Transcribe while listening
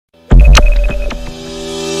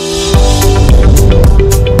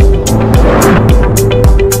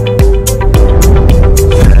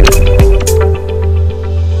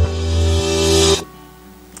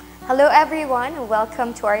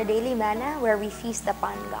welcome to our daily manna where we feast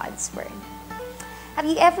upon God's Word. Have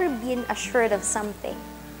you ever been assured of something?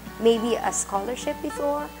 Maybe a scholarship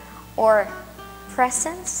before, or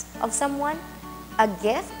presence of someone, a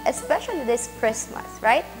gift, especially this Christmas,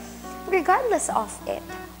 right? Regardless of it,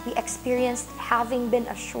 we experienced having been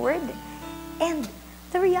assured, and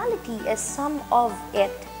the reality is some of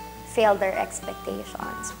it failed their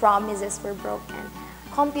expectations. Promises were broken,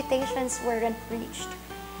 computations weren't reached,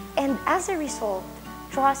 and as a result,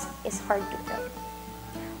 trust is hard to build.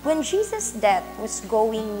 When Jesus' death was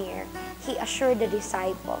going near, he assured the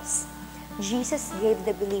disciples. Jesus gave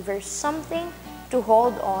the believers something to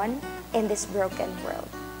hold on in this broken world.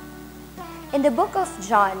 In the book of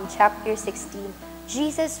John, chapter 16,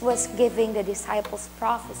 Jesus was giving the disciples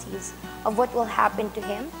prophecies of what will happen to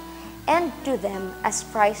him and to them as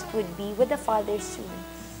Christ would be with the Father soon,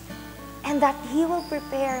 and that he will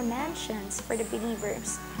prepare mansions for the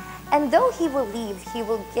believers. And though he will leave, he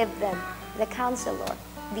will give them the Counselor,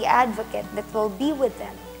 the Advocate that will be with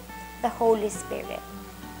them, the Holy Spirit.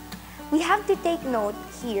 We have to take note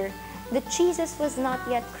here that Jesus was not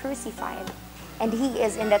yet crucified, and he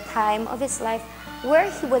is in the time of his life where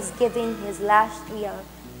he was giving his last will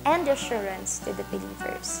and assurance to the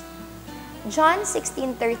believers. John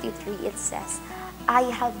 16:33, it says, "I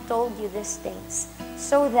have told you these things,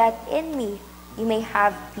 so that in me you may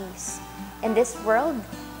have peace. In this world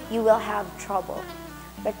you will have trouble,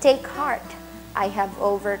 but take heart, I have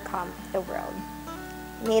overcome the world."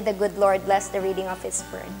 May the good Lord bless the reading of his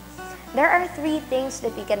word. There are three things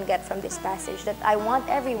that we can get from this passage that I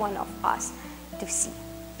want every one of us to see.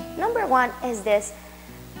 Number one is this: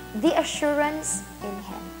 the assurance in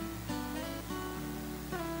him.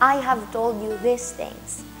 I have told you these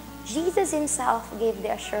things. Jesus himself gave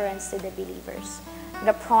the assurance to the believers.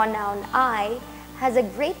 The pronoun I has a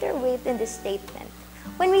greater weight in this statement.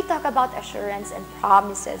 When we talk about assurance and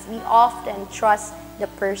promises, we often trust the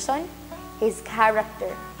person, his character,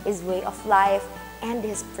 his way of life, and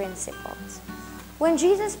his principles. When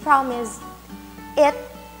Jesus promised, it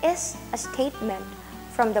is a statement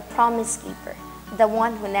from the promise keeper, the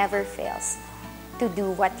one who never fails to do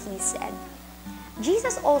what he said.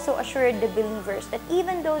 Jesus also assured the believers that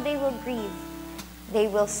even though they will grieve, they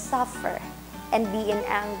will suffer and be in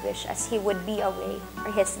anguish as he would be away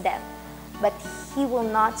for his death, but he will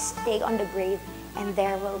not stay on the grave, and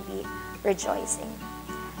there will be rejoicing.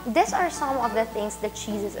 These are some of the things that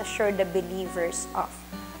Jesus assured the believers of.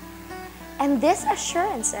 And these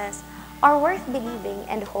assurances are worth believing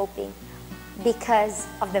and hoping because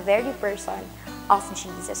of the very person of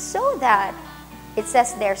Jesus. So that, it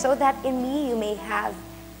says there, so that in me you may have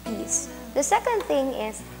peace. The second thing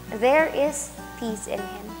is, there is peace in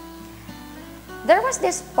him. There was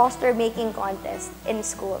this poster making contest in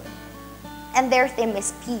school, and their theme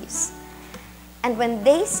is peace. And when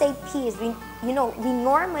they say peace, we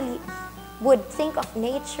normally would think of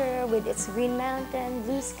nature with its green mountain,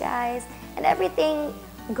 blue skies, and everything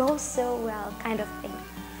goes so well kind of thing.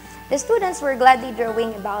 The students were gladly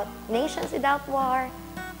drawing about nations without war,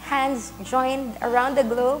 hands joined around the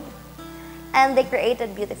globe, and they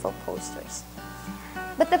created beautiful posters.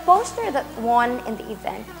 But the poster that won in the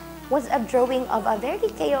event was a drawing of a very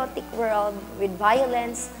chaotic world with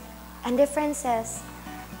violence and differences.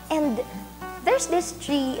 And there's this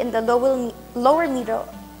tree in the lower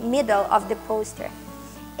middle of the poster.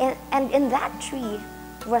 And in that tree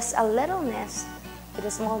was a little nest with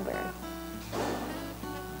a small bird.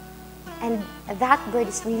 And that bird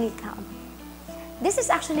is really calm. This is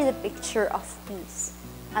actually the picture of peace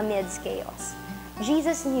amidst chaos.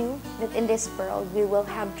 Jesus knew that in this world we will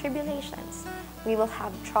have tribulations, we will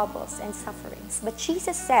have troubles and sufferings. But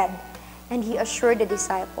Jesus said, and he assured the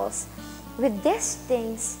disciples, with these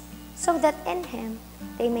things, so that in him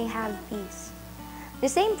they may have peace. The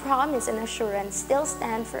same promise and assurance still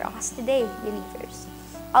stand for us today, believers.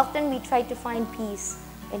 Often we try to find peace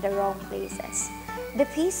in the wrong places. The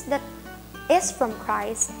peace that is from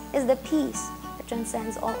Christ is the peace that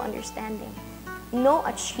transcends all understanding. No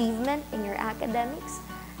achievement in your academics,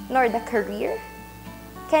 nor the career,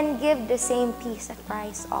 can give the same peace that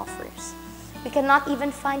Christ offers. We cannot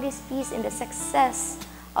even find this peace in the success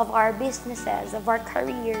of our businesses, of our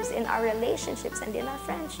careers, in our relationships, and in our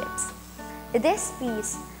friendships. This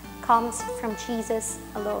peace comes from Jesus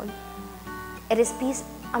alone. It is peace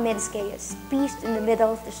amidst chaos, peace in the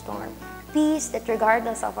middle of the storm, peace that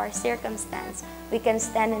regardless of our circumstance, we can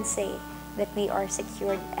stand and say that we are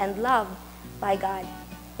secured and loved by God.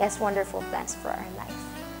 He has wonderful plans for our life.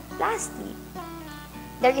 Lastly,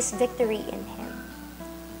 there is victory in him.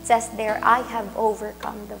 It says there, I have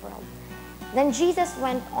overcome the world. Then Jesus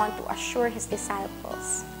went on to assure his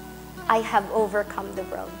disciples I have overcome the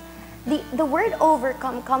world. The word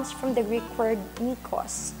overcome comes from the Greek word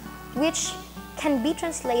nikos, which can be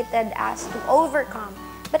translated as to overcome,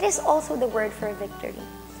 but is also the word for victory.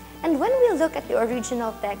 And when we look at the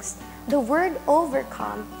original text, the word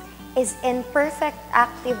overcome is in perfect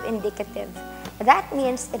active indicative. That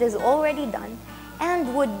means it is already done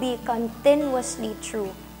and would be continuously true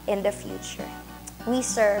in the future. We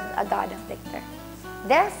serve a God of victor.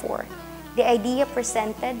 Therefore, the idea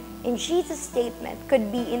presented in Jesus' statement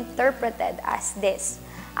could be interpreted as this: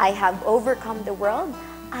 I have overcome the world,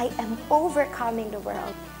 I am overcoming the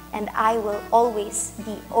world, and I will always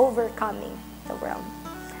be overcoming the world.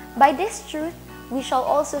 By this truth, we shall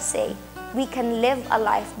also say we can live a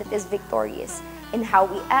life that is victorious in how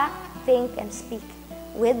we act, think, and speak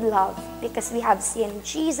with love, because we have seen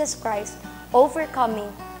Jesus Christ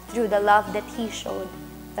overcoming through the love that He showed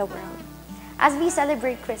the world. As we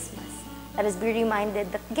celebrate Christmas, let us be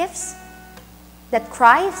reminded that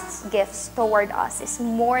Christ's gifts toward us is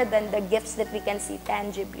more than the gifts that we can see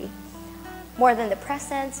tangibly. More than the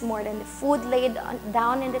presents, more than the food laid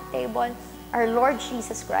down in the table, our Lord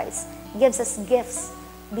Jesus Christ gives us gifts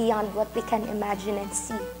beyond what we can imagine and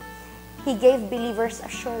see. He gave believers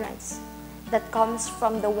assurance that comes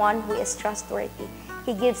from the one who is trustworthy.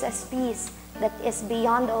 He gives us peace that is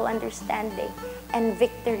beyond all understanding and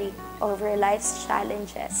victory over life's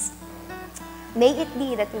challenges. May it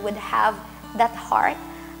be that we would have that heart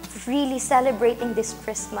really celebrating this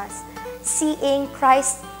Christmas, seeing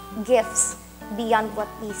Christ's gifts beyond what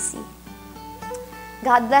we see.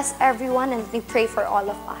 God bless everyone, and we pray for all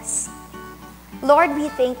of us. Lord, we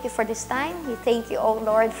thank you for this time. We thank you, O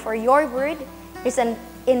Lord, for your word. It is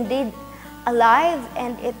indeed alive,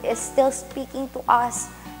 and it is still speaking to us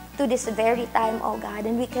to this very time, O God,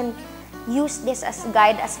 and we can use this as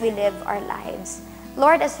guide as we live our lives.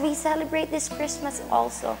 Lord, as we celebrate this Christmas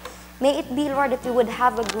also, may it be, Lord, that we would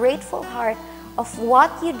have a grateful heart of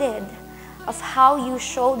what you did, of how you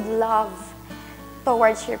showed love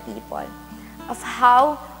towards your people, of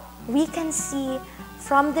how we can see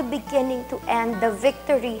from the beginning to end the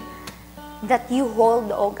victory that you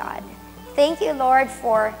hold, O God. Thank you, Lord,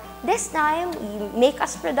 for this time. You make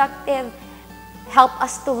us productive. Help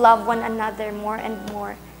us to love one another more and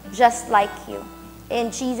more, just like you.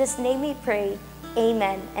 In Jesus' name we pray.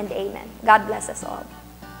 Amen and amen. God bless us all.